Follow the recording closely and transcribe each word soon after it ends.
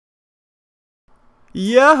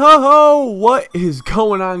Yo, what is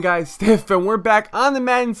going on, guys? Stiff, and we're back on the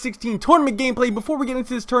Madden 16 tournament gameplay. Before we get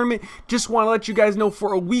into this tournament, just want to let you guys know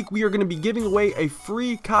for a week we are going to be giving away a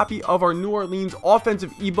free copy of our New Orleans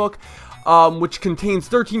offensive ebook, which contains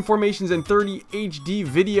 13 formations and 30 HD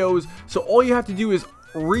videos. So all you have to do is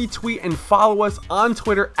retweet and follow us on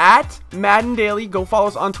Twitter at Madden Daily. Go follow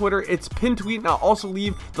us on Twitter. It's pinned tweet, and I'll also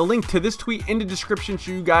leave the link to this tweet in the description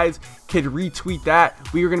so you guys can retweet that.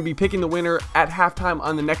 We are going to be picking the winner at halftime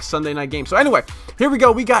on the next Sunday night game. So anyway, here we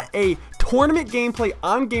go. We got a tournament gameplay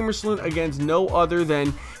on Gamer Saloon against no other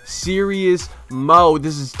than Serious Mo.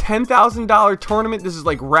 This is $10,000 tournament. This is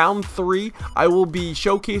like round 3. I will be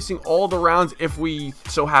showcasing all the rounds if we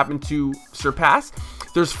so happen to surpass.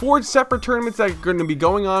 There's 4 separate tournaments that are going to be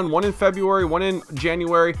going on, one in February, one in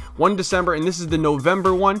January, one in December, and this is the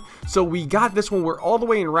November one. So we got this one. We're all the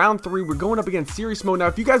way in round 3. We're going up against Serious Mo. Now,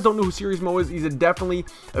 if you guys don't know who Serious Mo is, he's definitely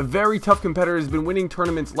a very tough competitor. He's been winning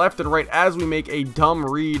tournaments left and right as we make a dumb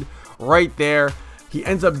read right there. He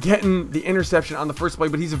ends up getting the interception on the first play,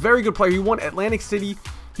 but he's a very good player. He won Atlantic City.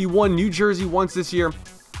 He won New Jersey once this year.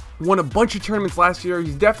 Won a bunch of tournaments last year.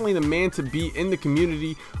 He's definitely the man to be in the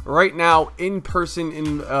community right now, in person,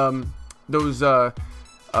 in those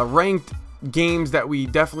ranked games that we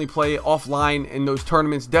definitely play offline in those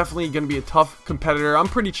tournaments. Definitely going to be a tough competitor. I'm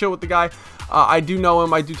pretty chill with the guy. I do know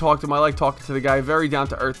him. I do talk to him. I like talking to the guy. Very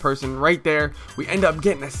down-to-earth person. Right there, we end up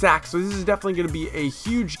getting a sack. So this is definitely going to be a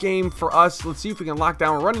huge game for us. Let's see if we can lock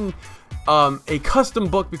down. We're running a custom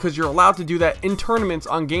book because you're allowed to do that in tournaments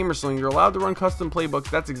on Gamer Saloon. You're allowed to run custom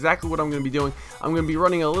playbooks. That's exactly what I'm going to be doing. I'm going to be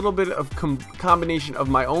running a little bit of combination of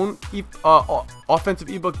my own offensive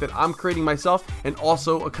ebook that I'm creating myself, and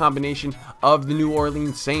also a combination of the New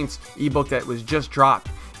Orleans Saints ebook that was just dropped.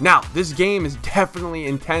 Now, this game is definitely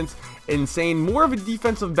intense, insane, more of a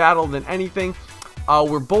defensive battle than anything.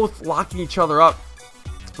 We're both locking each other up.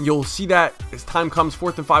 You'll see that as time comes.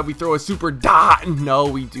 4th and 5, we throw a super dot. No,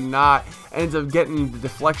 we do not. Ends up getting the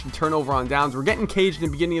deflection, turnover on downs. We're getting caged in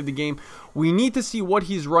the beginning of the game. We need to see what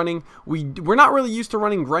he's running. We're not really used to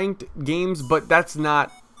running ranked games, but that's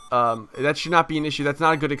not that should not be an issue. That's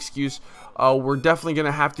not a good excuse. We're definitely going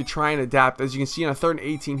to have to try and adapt. As you can see, on a 3rd and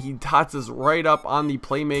 18, he dots us right up on the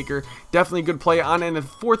playmaker. Definitely a good play on, and a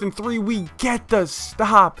 4th and 3, we get the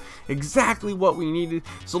stop. Exactly what we needed.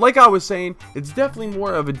 So like I was saying, it's definitely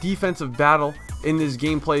more of a defensive battle in this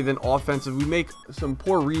gameplay than offensive. We make some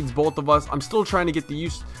poor reads, both of us. I'm still trying to get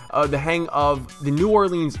the hang of the New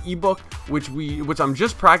Orleans ebook, which I'm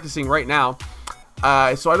just practicing right now.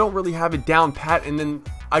 So I don't really have it down pat, and then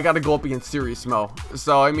I got to go up against Serious Mo.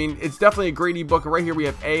 So I mean, it's definitely a great ebook. Right here we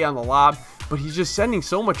have A on the lob, but he's just sending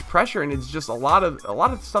so much pressure, and it's just a lot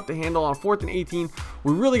of stuff to handle. On 4th and 18,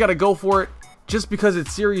 we really got to go for it. Just because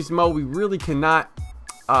it's Serious Mo, we really cannot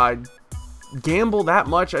gamble that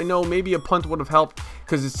much. I know maybe a punt would have helped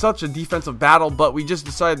because it's such a defensive battle, but we just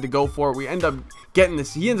decided to go for it. We end up getting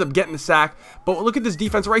this. He ends up getting the sack. But look at this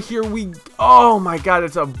defense right here. Oh my God,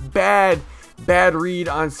 it's a bad read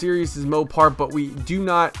on Serious Mo part, but we do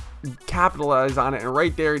not capitalize on it. And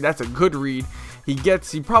right there, that's a good read. He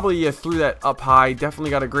probably threw that up high.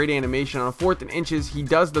 Definitely got a great animation. On 4th and inches, he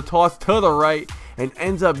does the toss to the right and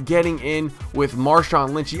ends up getting in with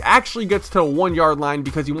Marshawn Lynch. He actually gets to the 1-yard line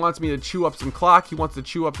because he wants me to chew up some clock. He wants to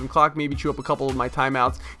chew up some clock, maybe chew up a couple of my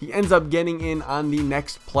timeouts. He ends up getting in on the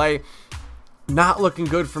next play. Not looking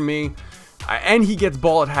good for me. And he gets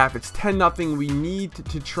ball at half. It's 10-0. We need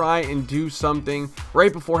to try and do something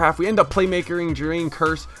right before half. We end up playmakering Drain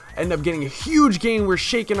Curse. End up getting a huge gain. We're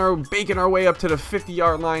baking our way up to the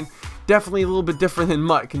 50-yard line. Definitely a little bit different than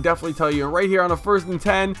Mutt, can definitely tell you. And right here on a 1st and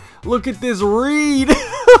 10, look at this read.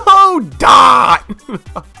 Oh, dot.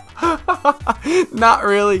 Not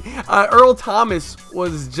really. Earl Thomas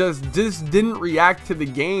just didn't react to the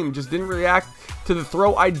game. Just didn't react to the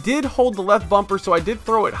throw. I did hold the left bumper, so I did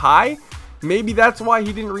throw it high. Maybe that's why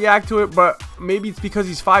he didn't react to it, but maybe it's because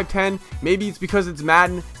he's 5'10". Maybe it's because it's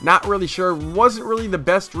Madden. Not really sure. Wasn't really the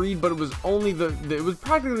best read, but it was only it was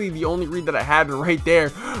practically the only read that I had right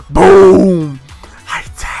there. Boom!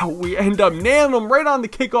 We end up nailing him right on the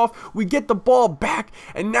kickoff. We get the ball back,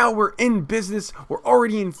 and now we're in business. We're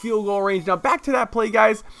already in field goal range. Now back to that play,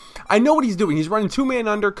 guys. I know what he's doing. He's running 2-man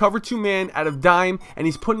under, cover 2-man out of dime, and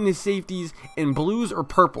he's putting his safeties in blues or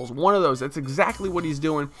purples. One of those. That's exactly what he's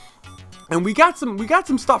doing. And we got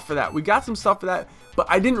some stuff for that. But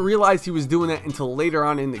I didn't realize he was doing that until later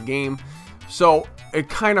on in the game. So it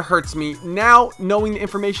kind of hurts me. Now, knowing the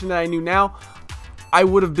information that I knew now, I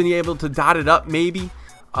would have been able to dot it up maybe.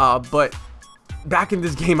 But back in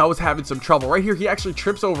this game, I was having some trouble. Right here, he actually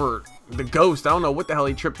trips over the ghost. I don't know what the hell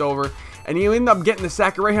he tripped over. And he ended up getting the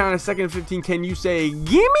sack right here on a 2nd and 15. Can you say,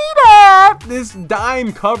 give me that? This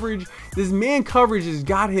dime coverage, this man coverage has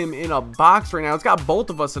got him in a box right now. It's got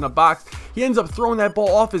both of us in a box. He ends up throwing that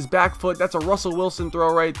ball off his back foot. That's a Russell Wilson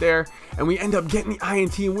throw right there. And we end up getting the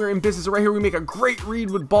INT, and we're in business. Right here, we make a great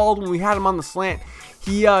read with Baldwin. We had him on the slant.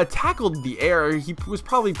 He tackled the air. He was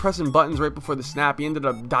probably pressing buttons right before the snap. He ended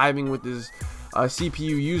up diving with his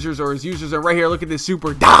CPU users or his users. And right here, look at this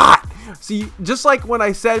super dot. See, just like when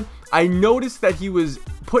I said, I noticed that he was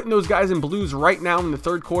putting those guys in blues right now in the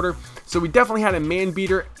 3rd quarter. So we definitely had a man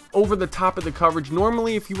beater over the top of the coverage.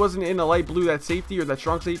 Normally, if he wasn't in a light blue, that safety or that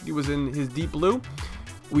strong safety was in his deep blue,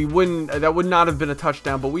 that would not have been a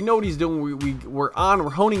touchdown. But we know what he's doing. We're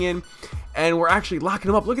honing in, and we're actually locking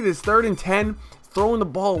him up. Look at this 3rd and 10. Throwing the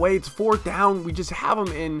ball away. It's 4th down. We just have him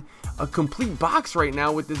in a complete box right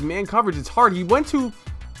now with this man coverage. It's hard. He went to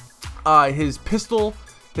his pistol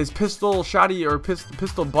shotty or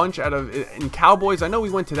pistol bunch in Cowboys. I know we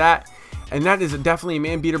went to that, and that is definitely a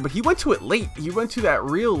man beater, but he went to it late. He went to that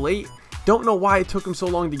real late. Don't know why it took him so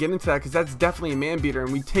long to get into that, because that's definitely a man beater,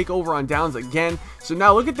 and we take over on downs again. So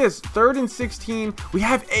now look at this 3rd and 16. We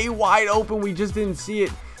have a wide open. We just didn't see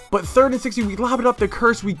it. But 3rd and 16, we lob it up the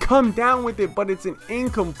curse. We come down with it, but it's an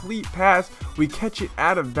incomplete pass. We catch it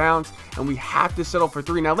out of bounds, and we have to settle for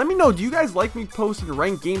 3. Now, let me know, do you guys like me posting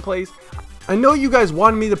ranked gameplays? I know you guys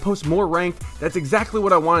wanted me to post more ranked. That's exactly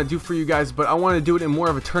what I want to do for you guys, but I want to do it in more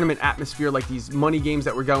of a tournament atmosphere, like these money games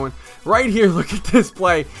that we're going. Right here, look at this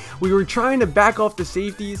play. We were trying to back off the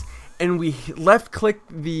safeties, and we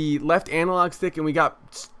left-clicked the left analog stick, and we got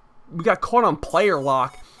caught on player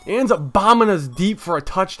lock. It ends up bombing us deep for a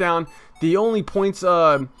touchdown. The only points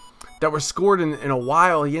that were scored in a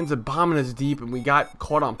while, he ends up bombing us deep, and we got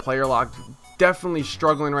caught on player lock. Definitely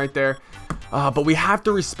struggling right there. But we have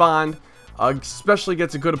to respond, especially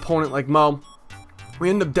against a good opponent like Mo. We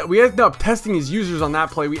end up testing his users on that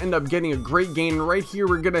play. We end up getting a great gain. Right here,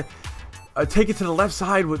 we're going to take it to the left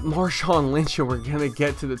side with Marshawn Lynch, and we're going to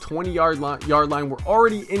get to the 20-yard line. We're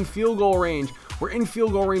already in field goal range. We're in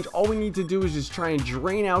field goal range. All we need to do is just try and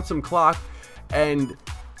drain out some clock and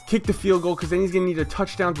kick the field goal, because then he's going to need a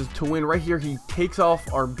touchdown to win. Right here, he takes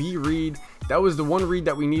off our B read. That was the one read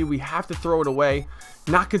that we needed. We have to throw it away.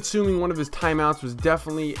 Not consuming one of his timeouts was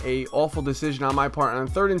definitely a awful decision on my part. On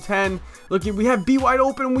 3rd and 10, look, we have B wide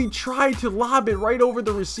open. We try to lob it right over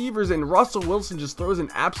the receivers, and Russell Wilson just throws an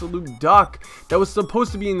absolute duck. That was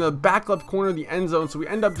supposed to be in the back left corner of the end zone, so we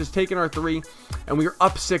end up just taking our 3, and we are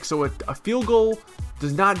up 6. So a field goal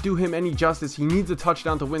does not do him any justice. He needs a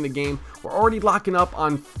touchdown to win the game. We're already locking up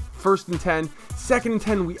on 1st and 10. 2nd and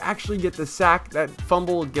 10, we actually get the sack. That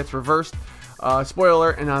fumble gets reversed.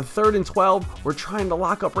 Spoiler. And on 3rd and 12, we're trying to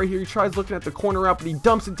lock up right here. He tries looking at the corner out, but he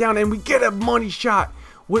dumps it down, and we get a money shot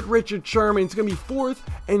with Richard Sherman. It's going to be 4th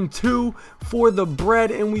and 2 for the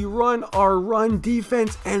bread, and we run our run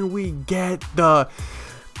defense, and we get the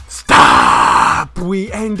stop.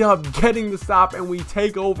 We end up getting the stop, and we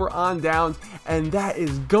take over on downs, and that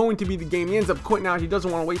is going to be the game. He ends up quitting out. He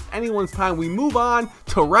doesn't want to waste anyone's time. We move on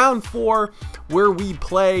to round 4, where we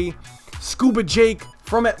play Scuba Jake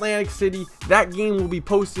from Atlantic City. That game will be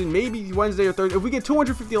posted maybe Wednesday or Thursday. If we get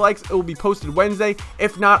 250 likes, it will be posted Wednesday.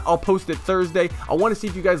 If not, I'll post it Thursday. I want to see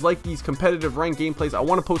if you guys like these competitive ranked gameplays. I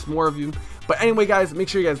want to post more of you. But anyway, guys, make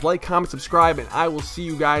sure you guys like, comment, subscribe, and I will see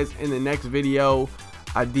you guys in the next video.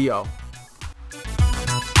 Adio.